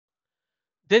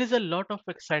There is a lot of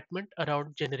excitement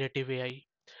around generative AI.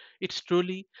 It's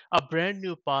truly a brand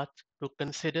new path to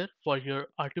consider for your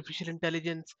artificial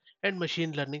intelligence and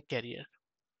machine learning career.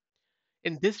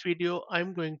 In this video,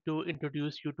 I'm going to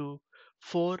introduce you to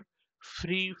four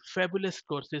free fabulous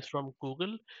courses from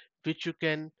Google, which you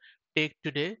can take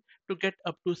today to get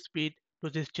up to speed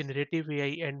to this generative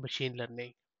AI and machine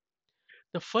learning.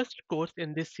 The first course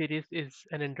in this series is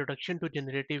an introduction to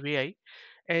generative AI,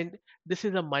 and this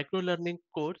is a micro learning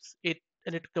course. It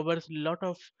covers a lot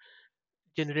of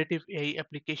generative AI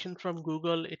application from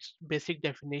Google, its basic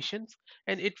definitions,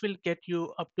 and it will get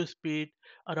you up to speed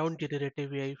around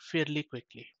generative AI fairly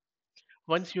quickly.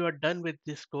 Once you are done with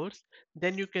this course,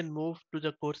 then you can move to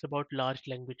the course about large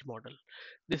language model.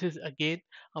 This is again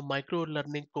a micro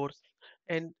learning course,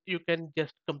 and you can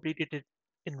just complete it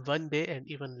in 1 day and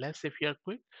even less if you are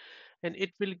quick, and it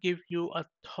will give you a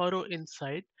thorough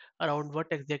insight around what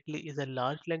exactly is a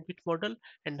large language model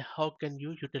and how can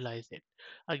you utilize it.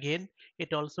 Again,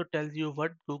 it also tells you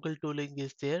what Google tooling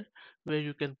is there where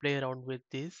you can play around with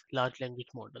these large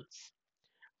language models.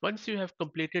 Once you have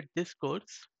completed this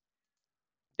course,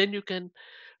 then you can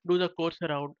do the course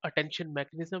around attention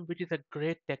mechanism, which is a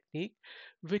great technique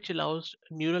which allows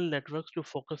neural networks to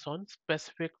focus on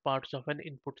specific parts of an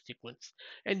input sequence.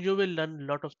 And you will learn a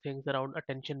lot of things around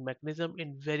attention mechanism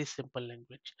in very simple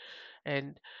language.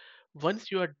 And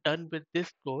once you are done with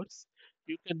this course,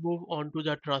 you can move on to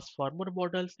the transformer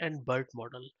models and Bert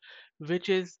model, which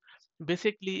is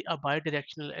basically a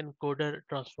bidirectional encoder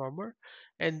transformer,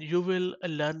 and you will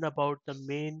learn about the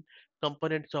main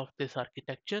components of this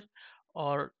architecture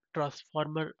or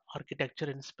transformer architecture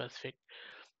in specific.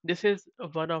 This is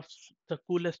one of the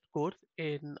coolest course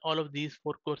in all of these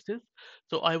four courses.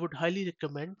 So I would highly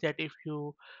recommend that if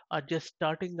you are just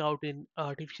starting out in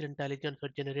artificial intelligence or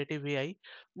generative AI,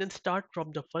 then start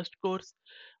from the first course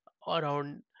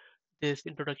around this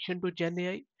introduction to Gen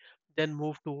AI, then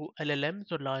move to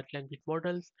LLMs or large language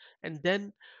models, and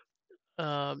then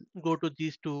go to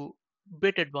these two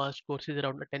bit advanced courses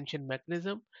around attention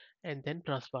mechanism and then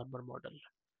transformer model.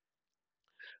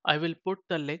 I will put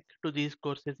the link to these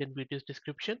courses in video's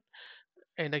description.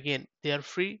 And again, they are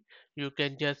free. You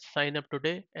can just sign up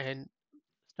today and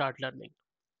start learning.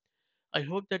 I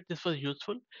hope that this was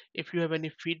useful. If you have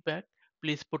any feedback,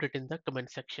 please put it in the comment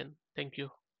section. Thank you.